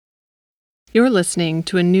You're listening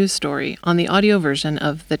to a news story on the audio version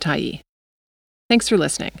of The Tyee. Thanks for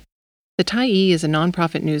listening. The Tyee is a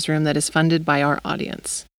nonprofit newsroom that is funded by our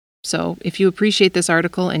audience. So, if you appreciate this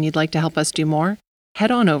article and you'd like to help us do more,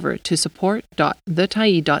 head on over to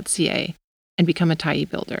support.thetyee.ca and become a Tyee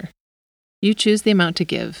builder. You choose the amount to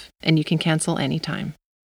give, and you can cancel anytime.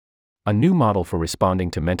 A New Model for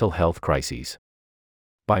Responding to Mental Health Crises.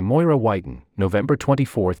 By Moira Whiten, November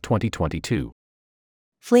 24, 2022.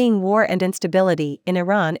 Fleeing war and instability in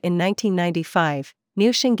Iran in 1995,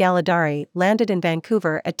 Nushin Galadari landed in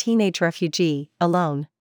Vancouver a teenage refugee, alone.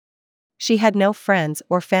 She had no friends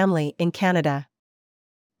or family in Canada.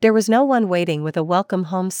 There was no one waiting with a welcome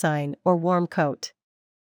home sign or warm coat.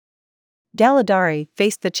 Galadari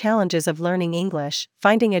faced the challenges of learning English,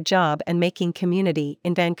 finding a job and making community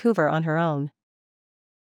in Vancouver on her own.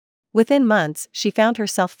 Within months, she found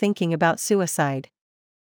herself thinking about suicide.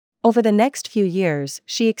 Over the next few years,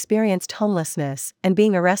 she experienced homelessness and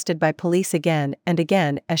being arrested by police again and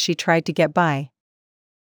again as she tried to get by.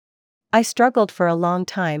 "I struggled for a long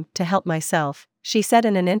time to help myself," she said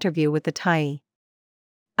in an interview with the Tyee.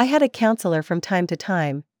 "I had a counselor from time to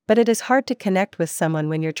time, but it is hard to connect with someone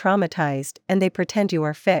when you're traumatized and they pretend you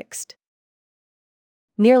are fixed."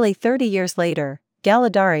 Nearly 30 years later,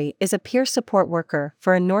 Galadari is a peer support worker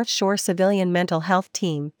for a North Shore civilian mental health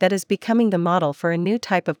team that is becoming the model for a new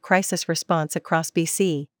type of crisis response across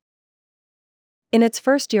BC. In its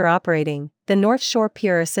first year operating, the North Shore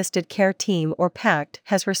Peer Assisted Care Team or PACT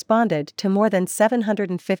has responded to more than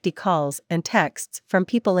 750 calls and texts from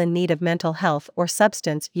people in need of mental health or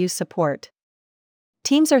substance use support.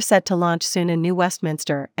 Teams are set to launch soon in New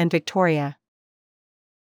Westminster and Victoria.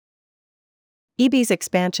 Eby's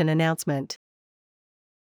expansion announcement.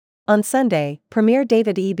 On Sunday, Premier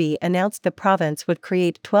David Eby announced the province would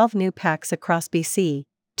create 12 new PACs across BC,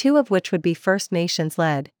 2 of which would be First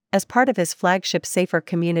Nations-led, as part of his flagship Safer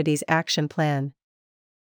Communities Action Plan.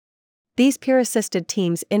 These peer-assisted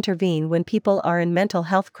teams intervene when people are in mental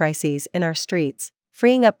health crises in our streets,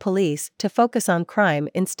 freeing up police to focus on crime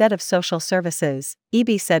instead of social services,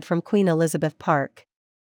 Eby said from Queen Elizabeth Park.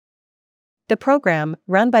 The program,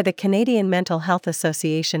 run by the Canadian Mental Health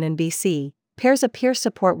Association in BC, pairs a peer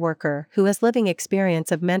support worker who has living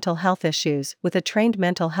experience of mental health issues with a trained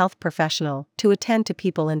mental health professional to attend to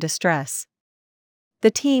people in distress.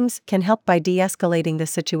 The teams can help by de-escalating the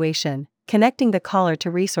situation, connecting the caller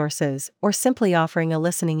to resources, or simply offering a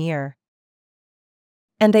listening ear.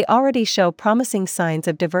 And they already show promising signs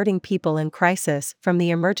of diverting people in crisis from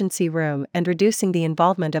the emergency room and reducing the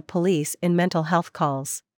involvement of police in mental health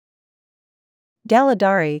calls.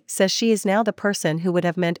 Galadari says she is now the person who would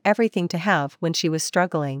have meant everything to have when she was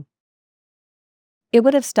struggling. "It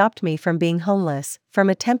would have stopped me from being homeless, from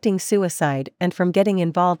attempting suicide and from getting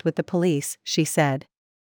involved with the police," she said.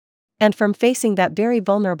 "And from facing that very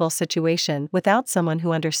vulnerable situation without someone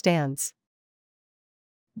who understands."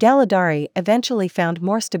 Galadari eventually found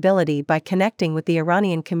more stability by connecting with the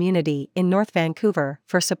Iranian community in North Vancouver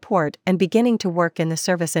for support and beginning to work in the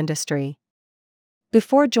service industry.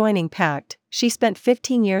 Before joining PACT, she spent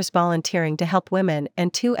 15 years volunteering to help women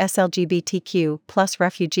and 2 SLGBTQ+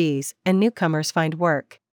 refugees and newcomers find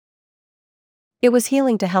work. "It was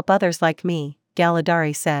healing to help others like me,"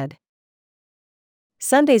 Galadari said.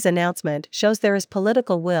 Sunday's announcement shows there is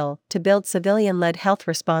political will to build civilian-led health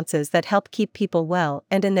responses that help keep people well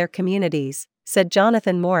and in their communities, said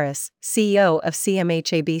Jonathan Morris, CEO of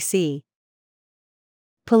CMHABC.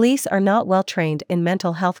 "Police are not well trained in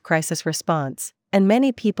mental health crisis response, and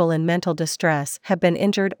many people in mental distress have been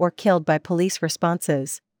injured or killed by police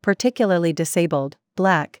responses, particularly disabled,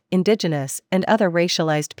 Black, Indigenous, and other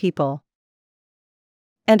racialized people.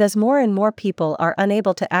 And as more and more people are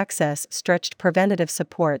unable to access stretched preventative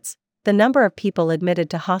supports, the number of people admitted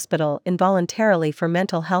to hospital involuntarily for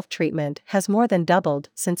mental health treatment has more than doubled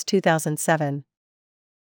since 2007.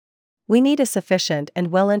 We need a sufficient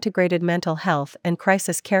and well-integrated mental health and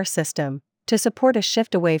crisis care system to support a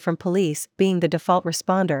shift away from police being the default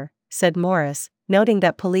responder," said Morris, noting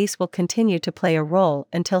that police will continue to play a role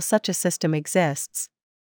until such a system exists.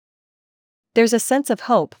 "There's a sense of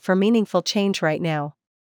hope for meaningful change right now."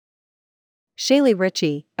 Shaylee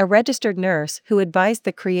Ritchie, a registered nurse who advised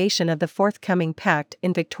the creation of the forthcoming PACT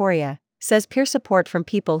in Victoria, says peer support from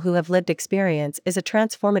people who have lived experience is a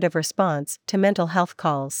transformative response to mental health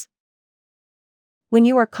calls. "When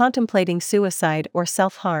you are contemplating suicide or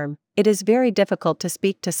self-harm, it is very difficult to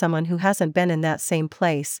speak to someone who hasn't been in that same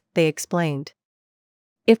place," they explained.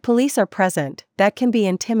 "If police are present, that can be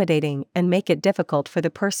intimidating and make it difficult for the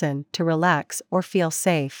person to relax or feel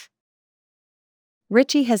safe."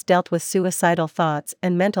 Ritchie has dealt with suicidal thoughts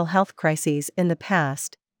and mental health crises in the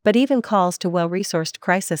past, But even calls to well-resourced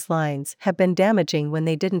crisis lines have been damaging when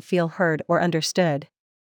they didn't feel heard or understood.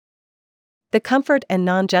 The comfort and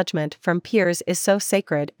non-judgment from peers is so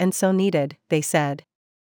sacred and so needed, they said.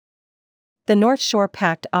 The North Shore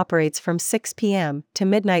Pact operates from 6 p.m. to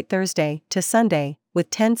midnight Thursday to Sunday, with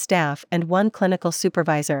 10 staff and 1 clinical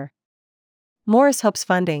supervisor. Morris hopes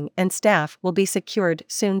funding and staff will be secured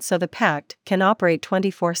soon so the Pact can operate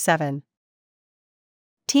 24/7.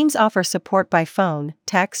 Teams offer support by phone,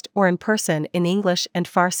 text, or in person in English and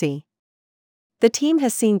Farsi. The team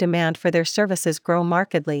has seen demand for their services grow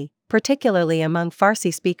markedly, particularly among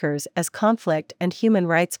Farsi speakers as conflict and human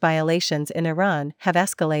rights violations in Iran have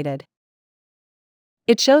escalated.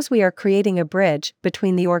 It shows we are creating a bridge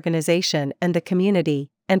between the organization and the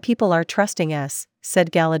community, and people are trusting us,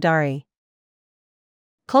 said Galadari.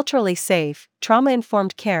 Culturally safe,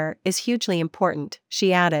 trauma-informed care is hugely important,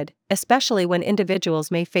 she added, especially when individuals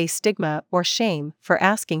may face stigma or shame for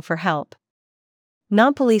asking for help.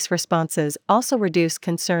 Non-police responses also reduce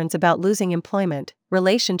concerns about losing employment,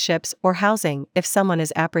 relationships, or housing if someone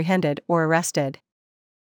is apprehended or arrested.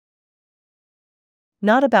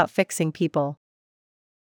 Not about fixing people.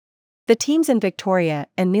 The teams in Victoria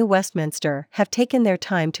and New Westminster have taken their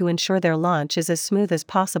time to ensure their launch is as smooth as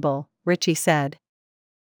possible, Ritchie said.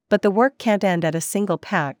 But the work can't end at a single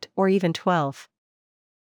pact or even 12.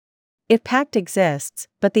 If pact exists,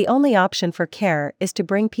 but the only option for care is to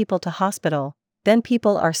bring people to hospital, then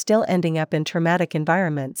people are still ending up in traumatic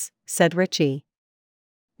environments, said Ritchie.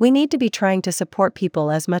 We need to be trying to support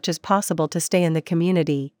people as much as possible to stay in the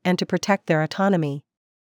community and to protect their autonomy.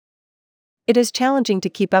 It is challenging to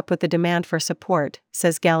keep up with the demand for support,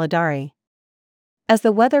 says Galadari. As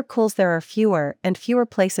the weather cools, there are fewer and fewer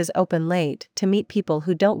places open late to meet people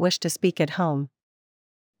who don't wish to speak at home.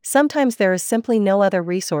 Sometimes there is simply no other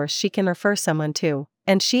resource she can refer someone to,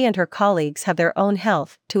 and she and her colleagues have their own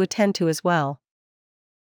health to attend to as well.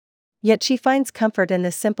 Yet she finds comfort in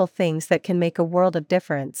the simple things that can make a world of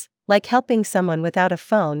difference, like helping someone without a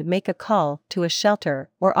phone make a call to a shelter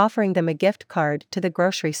or offering them a gift card to the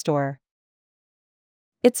grocery store.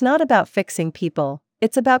 It's not about fixing people,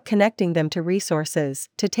 it's about connecting them to resources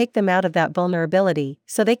to take them out of that vulnerability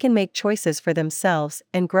so they can make choices for themselves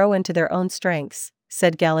and grow into their own strengths,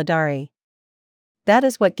 said Galadari. That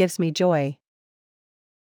is what gives me joy.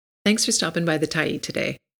 Thanks for stopping by the Tyee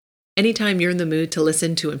today. Anytime you're in the mood to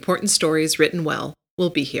listen to important stories written well, we'll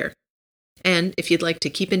be here. And if you'd like to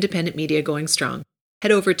keep independent media going strong,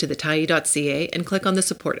 head over to thetyee.ca and click on the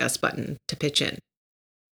Support Us button to pitch in.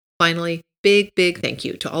 Finally, big thank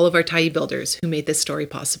you to all of our Tyee builders who made this story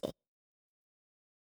possible.